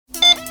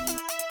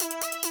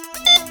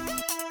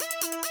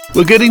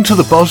We're getting to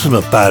the bottom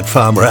of bad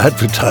pharma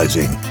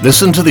advertising.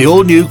 Listen to the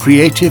all-new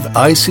Creative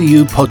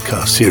ICU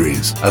podcast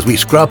series as we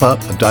scrub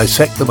up and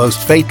dissect the most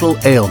fatal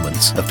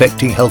ailments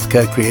affecting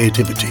healthcare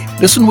creativity.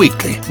 Listen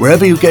weekly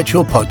wherever you get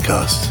your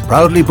podcasts.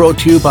 Proudly brought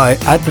to you by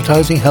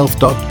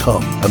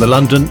advertisinghealth.com and the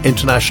London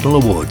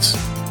International Awards.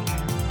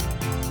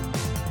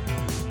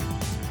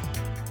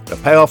 The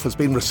payoff has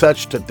been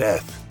researched to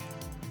death.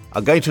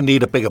 I'm going to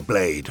need a bigger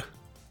blade.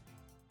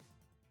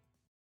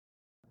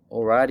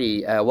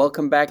 Alrighty,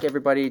 welcome back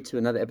everybody to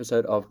another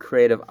episode of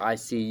Creative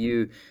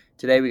ICU.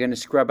 Today we're going to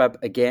scrub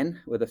up again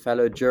with a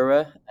fellow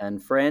juror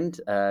and friend.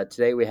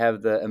 Today we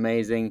have the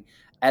amazing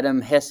Adam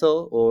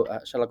Hessel, or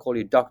shall I call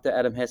you Dr.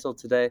 Adam Hessel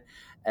today,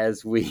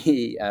 as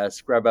we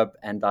scrub up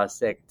and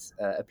dissect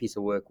a piece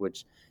of work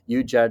which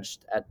you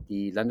judged at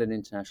the London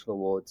International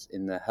Awards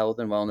in the Health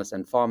and Wellness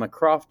and Pharma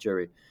Craft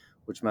jury,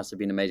 which must have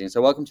been amazing.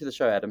 So welcome to the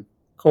show, Adam.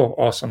 Cool,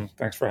 awesome.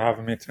 Thanks for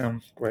having me,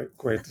 Tim.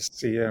 Great to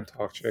see you and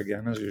talk to you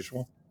again as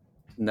usual.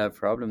 No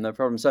problem.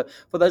 So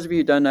for those of you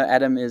who don't know,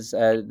 Adam is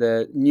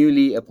the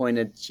newly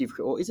appointed Chief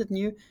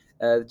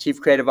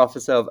Creative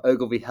Officer of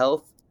Ogilvy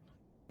Health.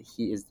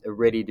 He is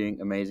already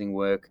doing amazing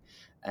work,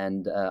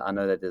 and I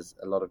know that there's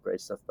a lot of great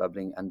stuff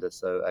bubbling under.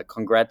 So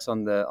congrats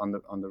on the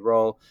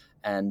role,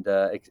 and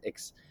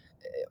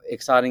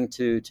exciting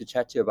to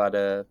chat to you about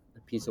a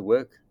piece of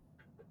work.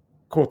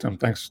 Cool, Tim.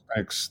 Thanks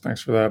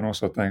for that, and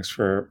also thanks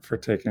for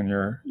taking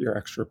your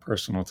extra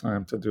personal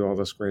time to do all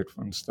this great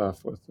fun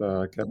stuff with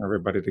getting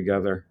everybody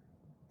together.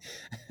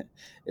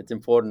 It's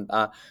important.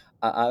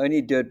 I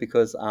only do it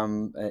because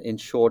I'm in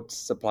short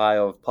supply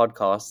of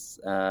podcasts.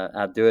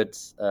 I do it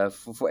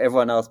for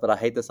everyone else, but I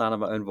hate the sound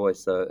of my own voice.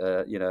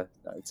 So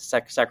it's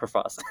a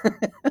sacrifice.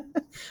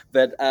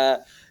 But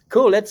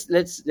cool. Let's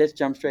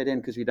jump straight in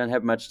because we don't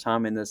have much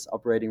time in this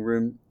operating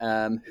room.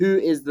 Who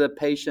is the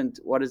patient?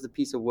 What is the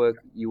piece of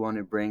work you want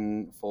to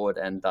bring forward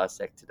and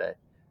dissect today?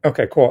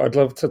 Okay, cool. I'd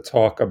love to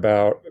talk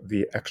about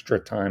the extra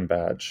time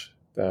badge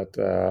that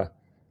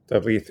the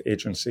Leith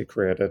Agency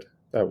created.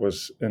 That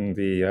was in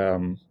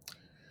the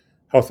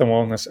Health and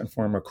Wellness and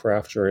Pharma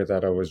Craft jury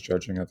that I was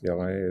judging at the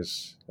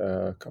LIAs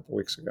a couple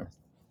weeks ago.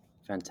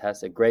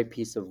 Fantastic. Great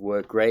piece of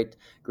work. Great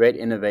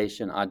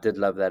innovation. I did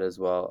love that as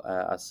well.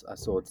 I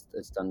saw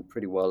it's done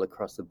pretty well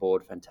across the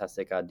board.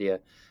 Fantastic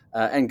idea.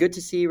 And good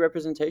to see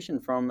representation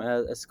from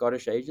a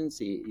Scottish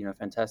agency.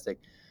 Fantastic.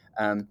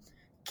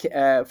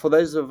 For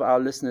those of our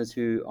listeners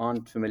who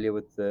aren't familiar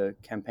with the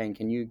campaign,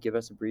 can you give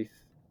us a brief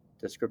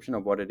description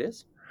of what it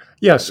is?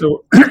 Yeah.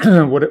 So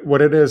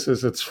what it is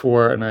it's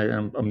for, and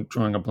I'm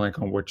drawing a blank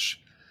on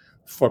which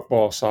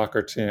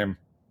soccer team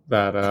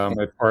that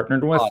they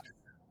partnered with.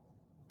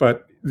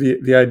 But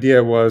the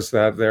idea was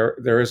that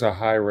there is a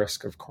high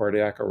risk of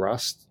cardiac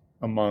arrest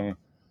among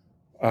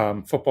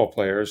football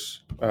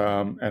players,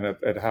 and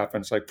it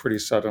happens like pretty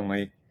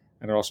suddenly,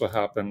 and it also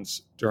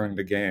happens during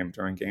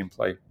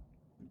gameplay,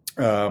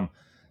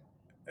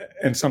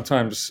 and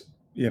sometimes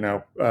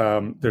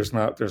there's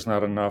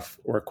not enough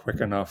or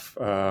quick enough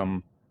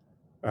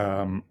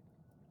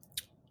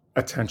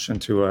attention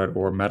to it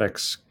or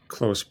medics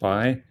close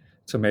by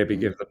to maybe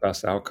give the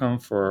best outcome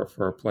for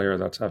a player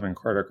that's having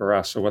cardiac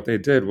arrest. So what they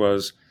did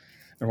was,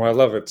 and what I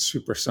love, it's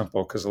super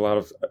simple because a lot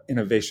of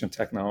innovation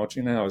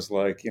technology now is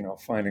like,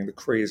 finding the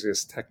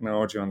craziest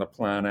technology on the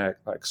planet,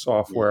 like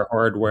software,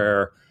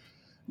 hardware,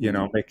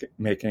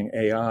 making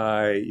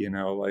AI,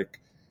 like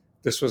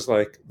this was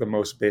like the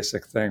most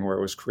basic thing where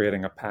it was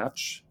creating a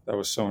patch that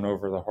was sewn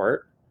over the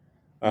heart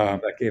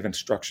that gave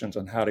instructions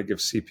on how to give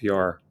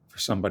CPR for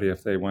somebody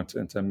if they went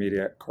into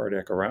immediate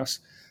cardiac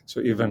arrest. So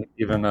even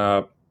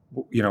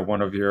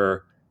one of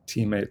your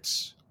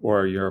teammates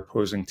or your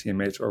opposing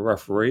teammates or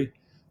referee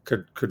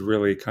could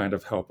really kind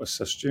of help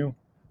assist you,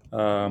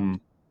 during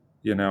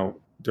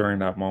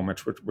that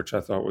moment, which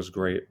I thought was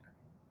great.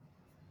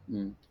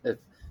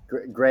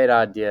 Great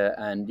idea,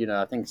 and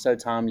I think so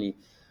timely.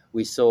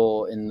 We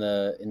saw in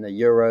the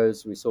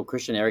Euros, we saw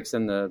Christian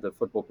Eriksen, the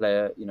football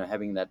player,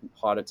 having that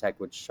heart attack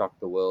which shocked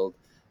the world.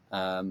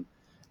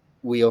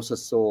 We also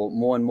saw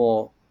more and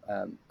more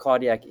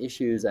cardiac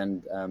issues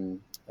and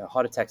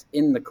heart attacks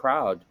in the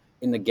crowd,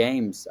 in the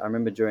games. I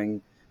remember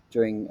during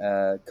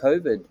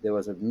COVID, there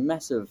was a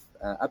massive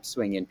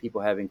upswing in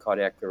people having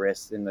cardiac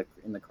arrest in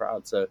the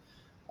crowd. So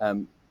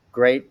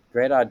great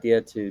idea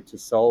to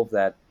solve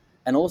that.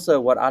 And also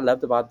what I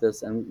loved about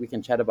this, and we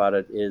can chat about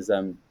it, is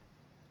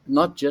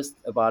not just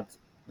about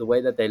the way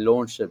that they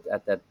launched it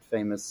at that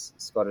famous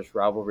Scottish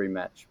rivalry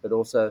match, but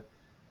also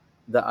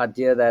the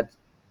idea that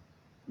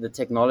the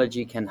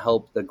technology can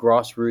help the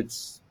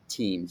grassroots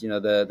teams,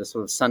 the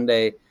sort of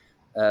Sunday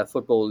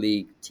football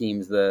league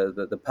teams,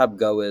 the pub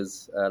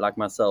goers like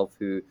myself,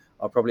 who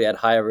are probably at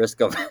higher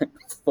risk of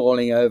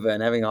falling over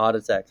and having a heart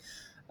attack.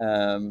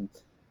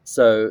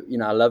 So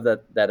I love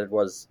that it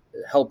was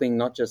helping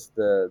not just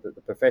the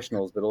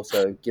professionals, but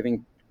also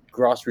giving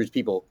grassroots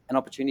people an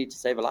opportunity to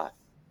save a life.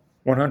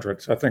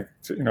 100. So I think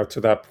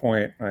to that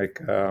point, like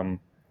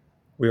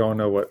we all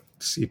know what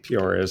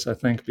CPR is, I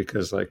think,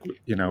 because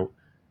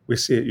we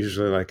see it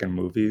usually like in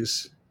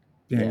movies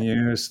being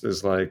used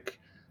as like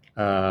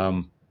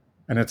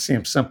And it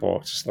seems simple.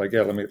 It's just like,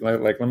 yeah, let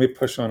me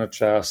push on a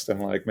chest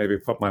and like maybe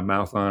put my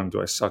mouth on.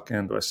 Do I suck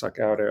in? Do I suck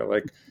out air?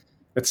 Like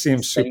it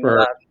seems Staying super,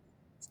 alive,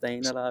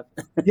 staying alive.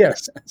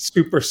 yes,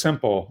 super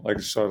simple. Like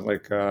so,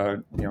 like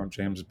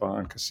James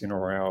Bond, Casino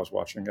Royale. I was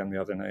watching again the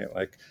other night.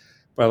 Like,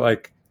 but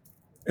like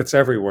it's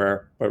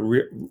everywhere. But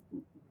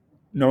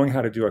knowing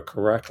how to do it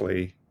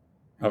correctly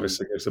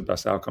obviously gives the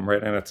best outcome,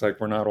 right? And it's like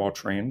we're not all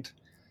trained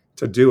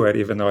to do it,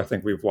 even though I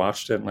think we've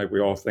watched it and like we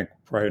all think we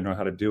probably know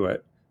how to do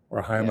it or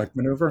a Heimlich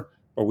maneuver,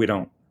 but we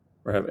don't.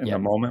 Right in the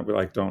moment, we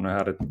like don't know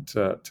how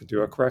to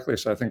do it correctly.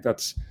 So I think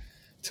that's,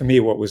 to me,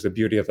 what was the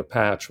beauty of the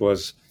patch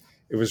was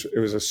it was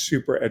a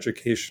super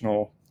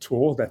educational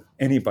tool that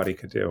anybody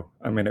could do.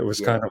 I mean, it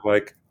was kind of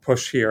like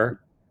push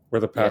here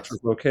where the patch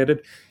was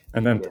located,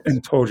 and then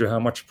and told you how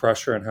much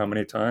pressure and how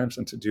many times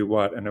and to do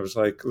what. And it was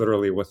like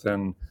literally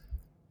within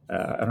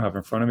I don't have it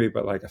in front of me,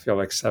 but like I feel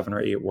like 7 or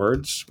 8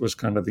 words was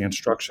kind of the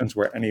instructions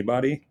where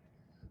anybody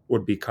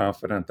would be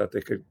confident that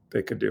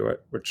they could do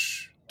it,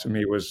 which to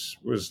me was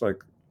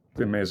like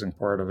the amazing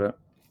part of it.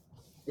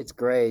 It's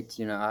great.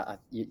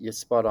 You're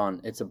spot on.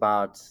 It's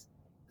about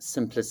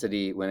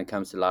simplicity when it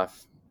comes to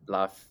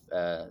life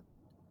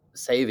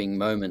saving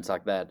moments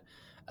like that.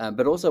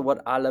 But also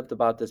what I loved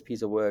about this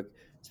piece of work,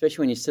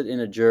 especially when you sit in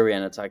a jury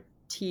and it's like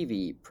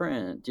TV,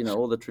 print,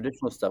 all the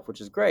traditional stuff,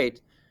 which is great.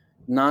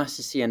 Nice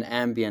to see an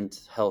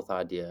ambient health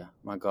idea.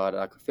 My God,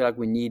 I feel like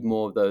we need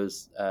more of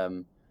those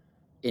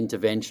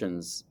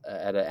interventions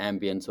at an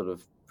ambient sort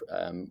of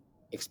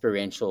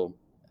experiential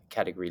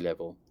category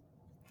level.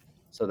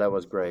 So that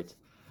was great.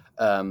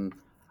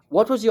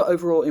 What was your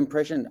overall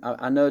impression?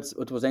 I know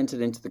it was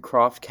entered into the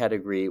craft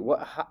category.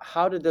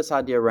 How did this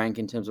idea rank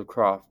in terms of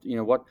craft?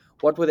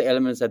 What were the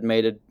elements that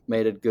made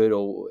it good,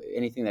 or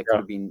anything that could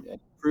have been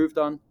improved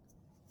on?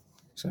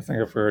 So I think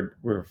if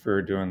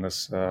we're doing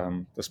this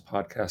this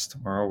podcast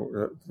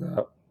tomorrow,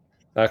 the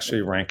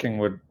actually ranking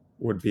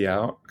would be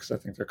out because I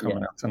think they're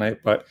coming out tonight.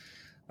 But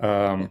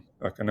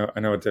like I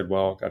know it did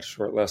well, got a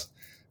short list.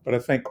 But I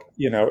think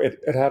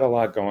it had a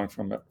lot going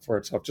for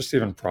itself. Just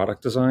even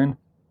product design,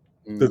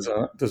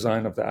 the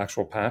design of the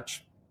actual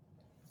patch,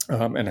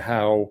 and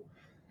how,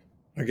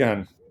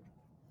 again,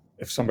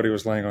 if somebody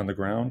was laying on the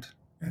ground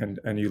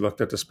and you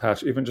looked at this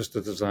patch, even just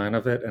the design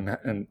of it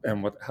and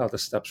how the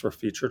steps were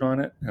featured on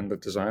it and the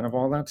design of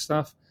all that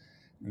stuff,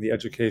 and the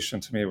education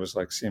to me was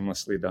like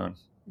seamlessly done.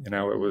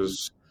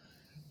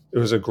 It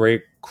was a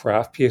great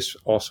craft piece,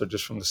 also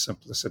just from the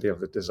simplicity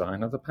of the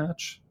design of the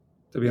patch.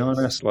 To be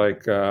honest,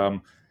 like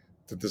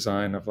the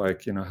design of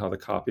like how the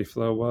copy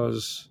flow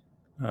was.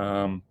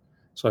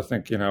 So I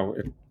think it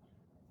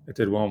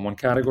did well in one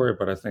category,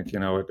 but I think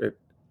it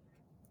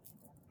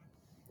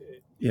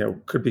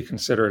could be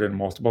considered in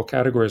multiple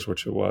categories,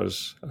 which it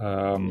was.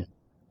 And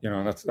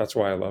that's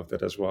why I loved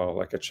it as well.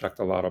 Like it checked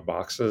a lot of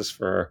boxes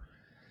for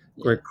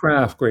great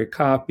craft, great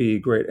copy,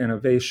 great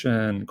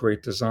innovation,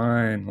 great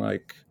design.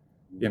 Like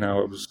it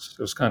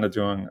was kind of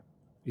doing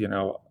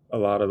a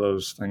lot of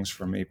those things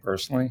for me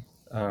personally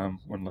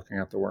when looking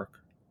at the work.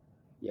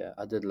 Yeah,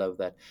 I did love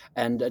that.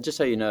 And just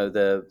so you know,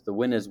 the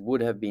winners would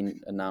have been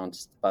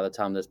announced by the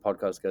time this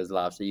podcast goes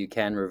live, so you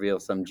can reveal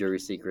some jury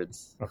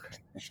secrets. Okay.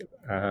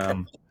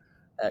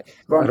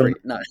 Grand Prix,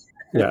 no.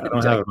 Yeah, I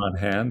don't have it on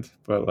hand,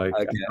 but like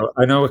Okay.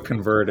 I know it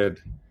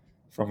converted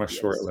from a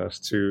short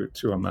list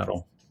to a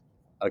medal.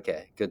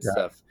 Okay, good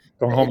stuff.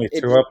 Don't hold me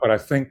to it, but I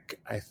think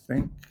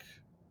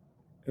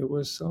it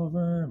was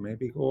silver,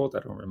 maybe gold.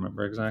 I don't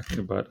remember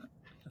exactly, but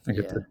I think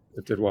it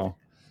did well.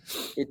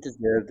 It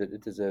deserved it.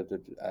 It deserved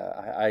it.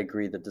 I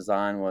agree. The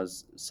design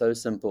was so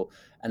simple,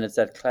 and it's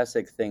that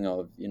classic thing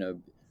of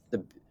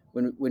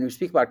when we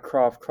speak about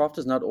craft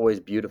is not always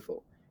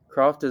beautiful.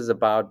 Craft is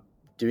about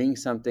doing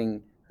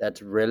something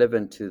that's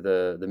relevant to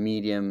the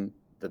medium,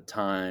 the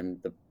time,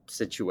 the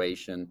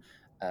situation,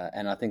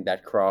 and I think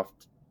that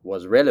craft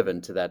was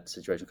relevant to that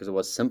situation because it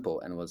was simple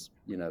and was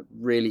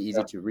really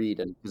easy to read,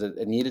 and because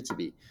it needed to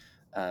be.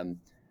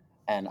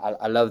 And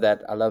I love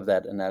that. I love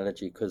that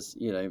analogy because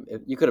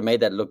you could have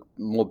made that look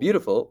more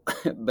beautiful,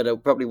 but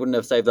it probably wouldn't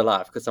have saved a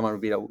life because someone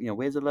would be like,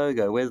 where's the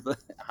logo?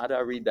 How do I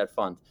read that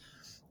font?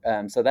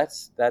 So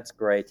that's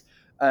great.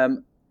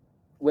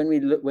 When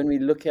we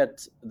look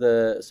at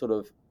the sort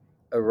of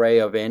array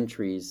of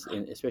entries,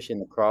 especially in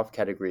the craft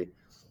category,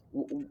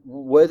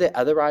 were there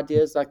other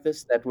ideas like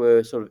this that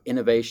were sort of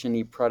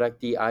innovation-y,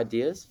 product-y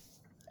ideas?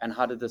 And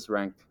how did this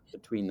rank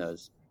between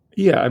those?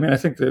 Yeah, I mean, I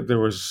think that there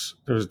was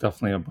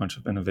definitely a bunch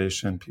of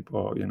innovation.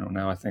 People,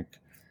 now I think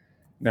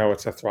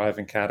it's a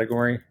thriving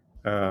category,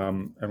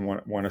 and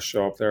want to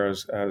show up there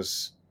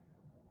as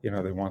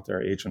they want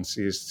their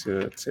agencies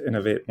to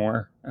innovate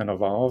more and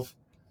evolve.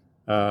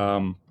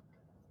 And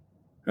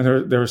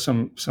there was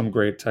some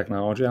great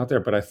technology out there,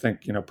 but I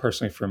think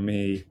personally for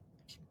me,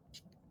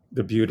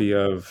 the beauty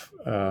of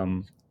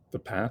the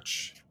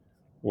patch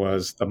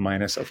was the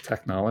minus of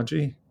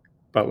technology,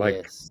 but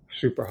like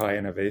super high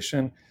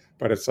innovation.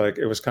 But it's like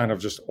it was kind of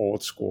just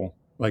old school,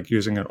 like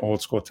using an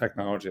old school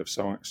technology of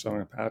sewing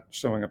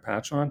a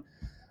patch on.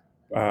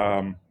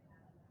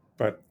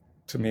 But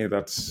to me,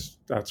 that's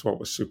what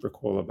was super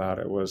cool about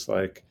it, was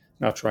like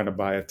not trying to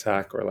buy a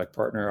tech or like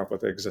partner up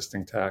with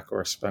existing tech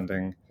or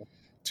spending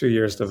 2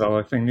 years Yes.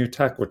 developing new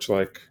tech, which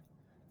like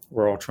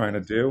we're all trying to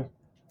do.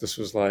 This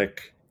was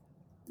like,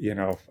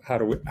 how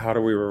do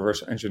we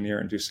reverse engineer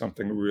and do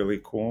something really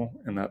cool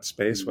in that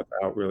space Mm.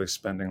 without really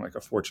spending like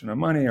a fortune of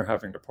money or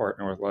having to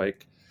partner with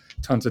like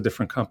tons of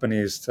different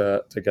companies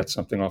to get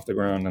something off the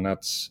ground. And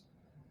that's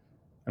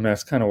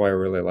kind of why I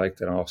really liked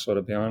it. Also,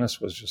 to be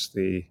honest, was just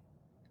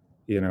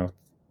you know,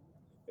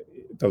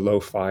 the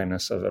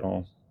lo-fi-ness of it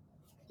all.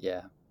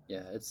 Yeah,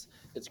 yeah, it's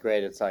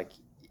great. It's like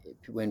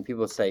when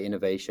people say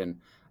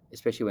innovation,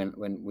 especially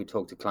when we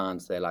talk to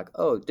clients, they're like,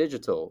 "Oh,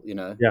 digital,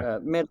 Yeah,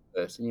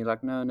 metaverse," and you're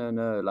like, "No, no,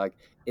 no. Like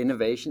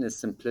innovation is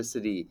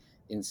simplicity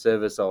in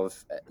service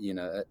of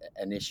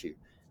an issue."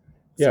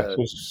 yeah.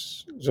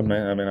 So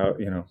I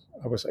mean,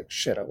 I was like,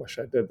 shit, I wish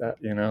I did that.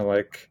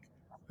 Like,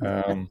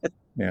 um,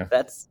 yeah,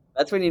 that's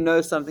when you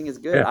know something is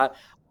good. yeah,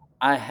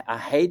 I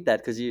hate that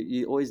because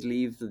you always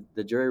leave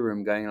the jury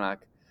room going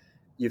like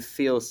you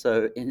feel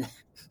so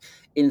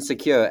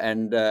insecure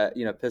and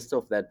pissed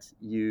off that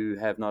you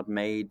have not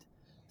made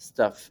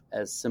stuff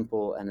as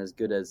simple and as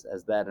good as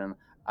that. And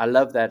I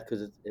love that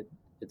because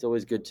it's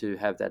always good to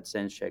have that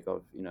sense check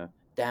of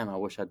damn, I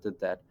wish I did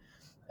that.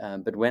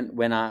 But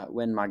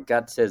when my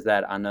gut says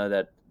that, I know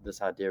that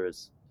this idea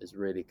is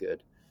really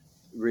good,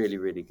 really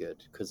really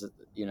good, because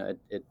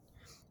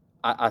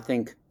I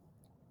think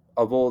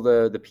of all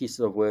the pieces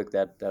of work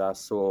that I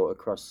saw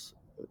across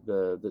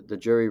the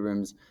jury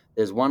rooms,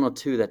 there's one or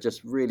two that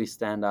just really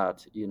stand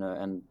out,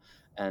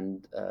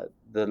 and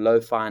the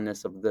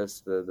lo-fi-ness of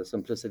this, the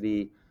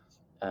simplicity,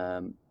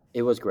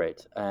 it was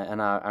great.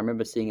 And I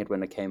remember seeing it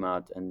when it came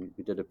out, and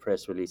we did a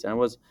press release, and it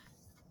was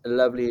a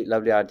lovely,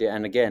 lovely idea.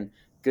 And again,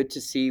 good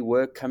to see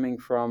work coming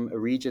from a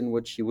region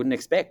which you wouldn't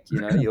expect.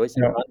 You always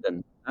think yeah,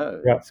 London,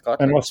 no, yeah. And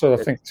Scotland. also, I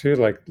think too,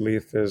 like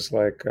Leith is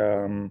like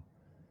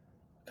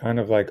kind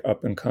of like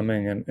up and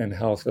coming in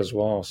health as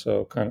well.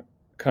 So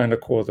kind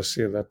of cool to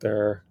see that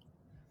they're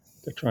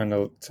trying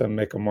to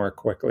make a mark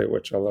quickly,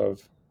 which I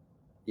love.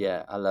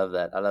 Yeah, I love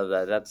that. I love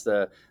that. That's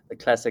the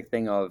classic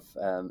thing of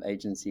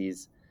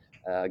agencies.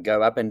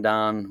 Go up and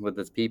down with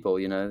its people.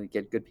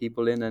 Get good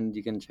people in, and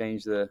you can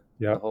change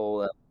Yeah,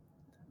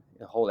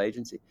 the whole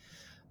agency.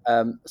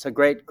 So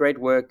great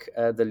work,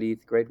 the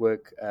Leith. Great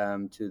work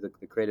to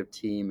the creative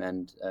team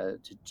and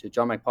to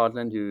John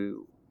McPartland,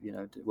 who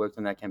worked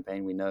on that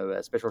campaign. We know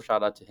a special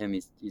shout out to him.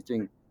 He's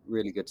doing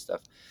really good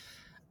stuff.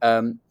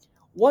 Um,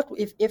 what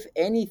if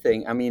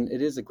anything? I mean,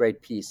 it is a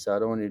great piece, so I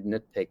don't want to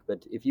nitpick.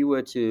 But if you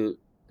were to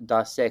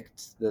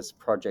dissect this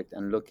project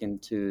and look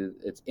into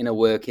its inner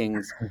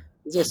workings,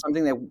 is there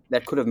something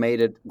that could have made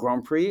it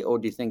Grand Prix, or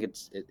do you think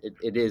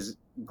it is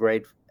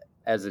great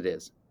as it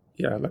is?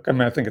 yeah. Look, I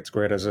mean, I think it's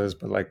great as is,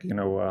 but like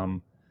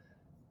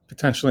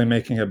potentially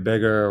making it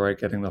bigger, right?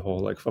 Getting the whole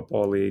like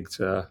football league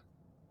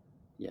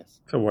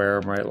Yes. to wear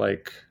them, right?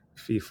 Like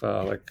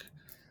FIFA, like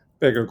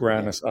bigger Yeah.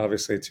 grandness,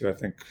 obviously too. I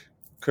think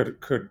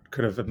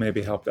could have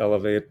maybe helped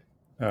elevate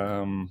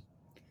um,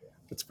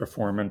 its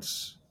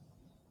performance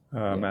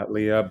Yeah. at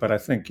Leah. But I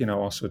think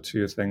also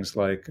too things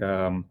like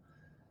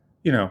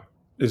you know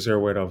is there a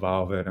way to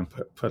evolve it and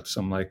put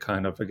some like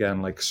kind of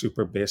again like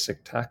super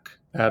basic tech,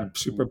 add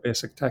super Mm.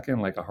 basic tech in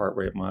like a heart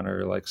rate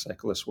monitor, like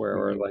cyclists wear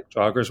or Mhm. like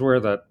joggers wear,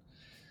 that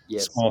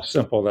Yes. small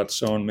simple that's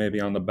sewn maybe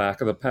on the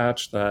back of the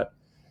patch that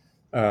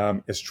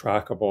is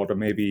trackable to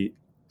maybe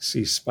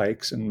see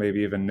spikes and maybe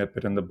even nip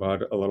it in the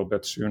bud a little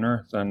bit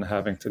sooner than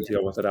having to Yeah.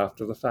 deal with it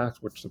after the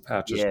fact, which the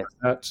patch is Yes.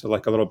 great at. So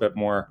like a little bit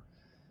more,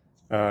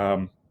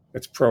 um,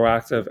 it's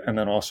proactive and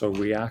then also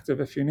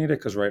reactive if you need it,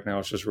 because right now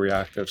it's just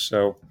reactive.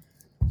 So,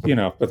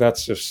 but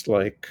that's just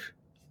like,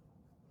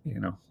 I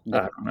Yeah.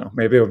 don't know,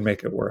 maybe it would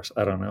make it worse.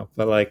 I don't know.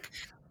 But like,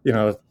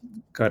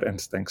 gut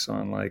instincts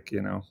on like,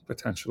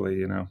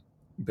 potentially,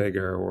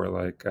 bigger or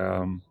like,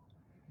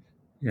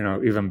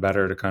 even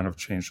better to kind of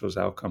change those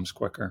outcomes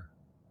quicker.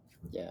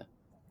 Yeah.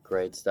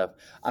 Great stuff.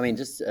 I mean,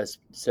 just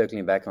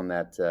circling back on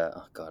that.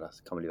 Oh God, I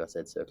can't believe I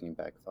said circling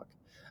back. Fuck.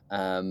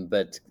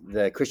 But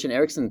the Christian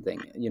Eriksen thing.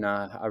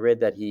 I read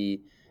that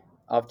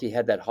after he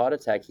had that heart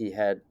attack, he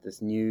had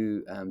this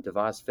new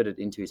device fitted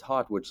into his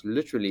heart, which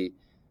literally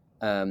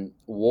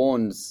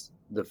warns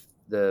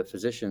the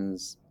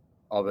physicians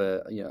of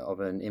of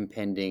an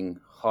impending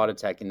heart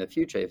attack in the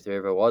future, if there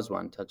ever was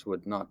one. Touch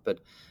wood, not. But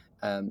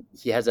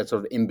he has that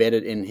sort of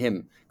embedded in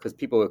him, because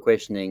people were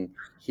questioning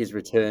his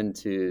return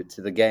to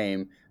the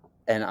game,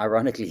 and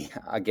ironically,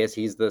 I guess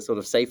he's the sort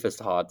of safest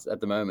heart at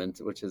the moment,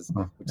 which is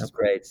Oh, which yep. is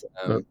great.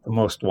 The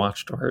most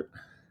watched art.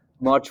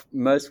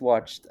 Most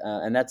watched,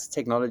 and that's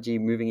technology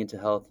moving into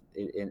health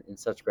in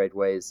such great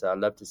ways. So I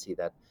love to see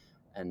that,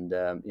 and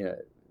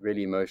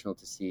really emotional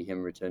to see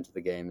him return to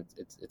the game.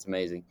 It's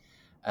amazing,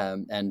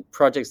 and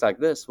projects like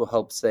this will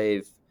help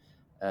save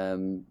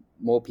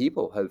more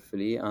people,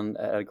 hopefully, at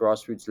a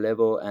grassroots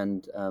level,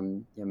 and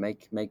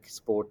make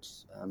sport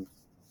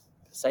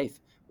safe,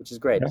 which is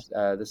great.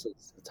 Yeah. This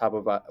is the type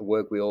of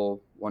work we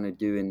all want to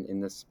do in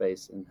this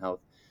space in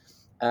health.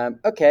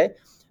 Okay.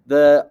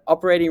 The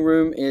operating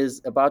room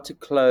is about to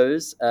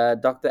close.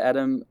 Dr.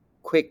 Adam,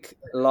 quick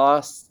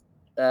last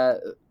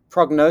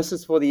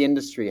prognosis for the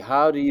industry.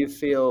 How do you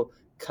feel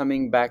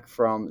coming back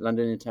from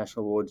London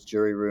International Awards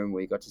jury room,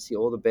 where you got to see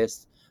all the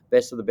best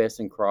of the best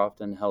in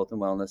craft and health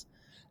and wellness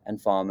and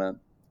pharma?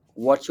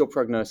 What's your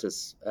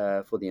prognosis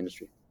for the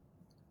industry?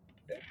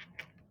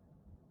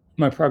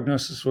 My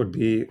prognosis would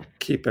be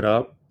keep it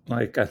up.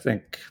 Like, I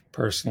think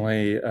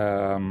personally,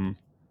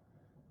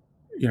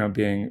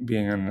 being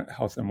in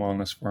health and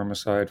wellness pharma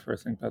side for I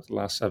think about the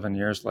last 7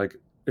 years, like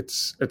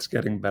it's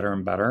getting better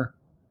and better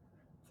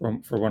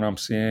for what I'm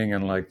seeing,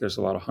 and like there's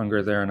a lot of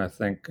hunger there, and I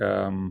think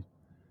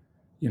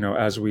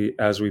as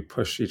we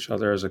push each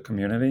other as a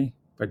community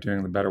by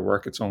doing the better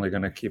work, it's only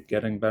going to keep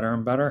getting better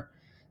and better.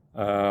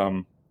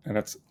 And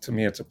it's, to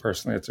me, it's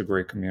a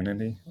great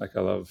community. Like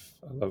I love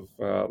a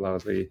lot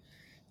of the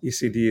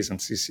ECDs and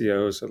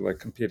CCOs are like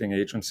competing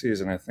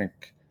agencies, and I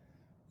think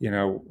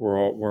we're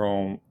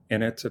all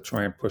in it to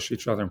try and push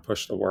each other and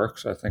push the work.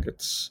 So I think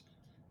it's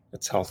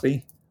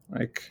healthy,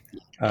 like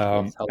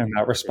in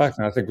that respect.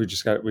 And I think we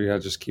got to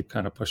just keep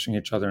kind of pushing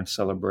each other and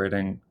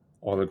celebrating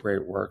all the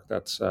great work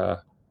that's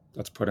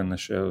put in the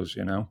shows.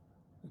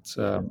 It's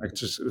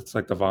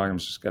like the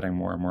volume's just getting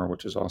more and more,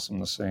 which is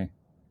awesome to see.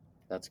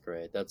 That's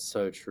great. That's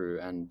so true.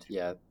 And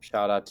yeah,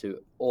 shout out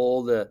to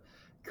all the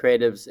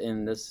creatives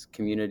in this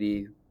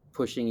community,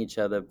 pushing each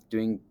other,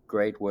 doing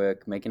great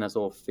work, making us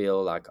all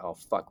feel like, oh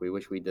fuck, we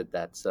wish we did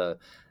that. So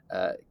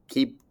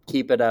keep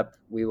it up.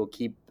 We will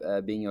keep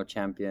being your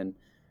champion.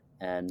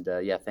 And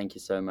thank you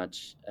so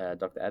much,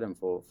 Dr. Adam,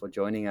 for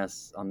joining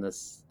us on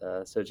this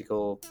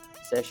surgical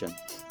session.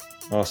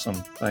 Awesome.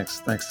 Thanks,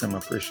 Tim. I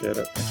appreciate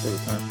it. Thanks for the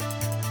time.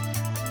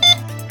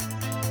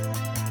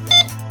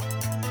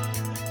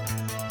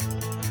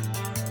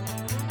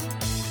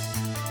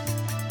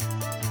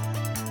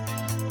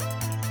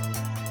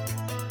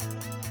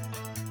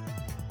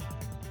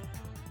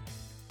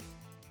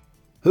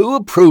 Who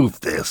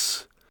approved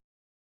this?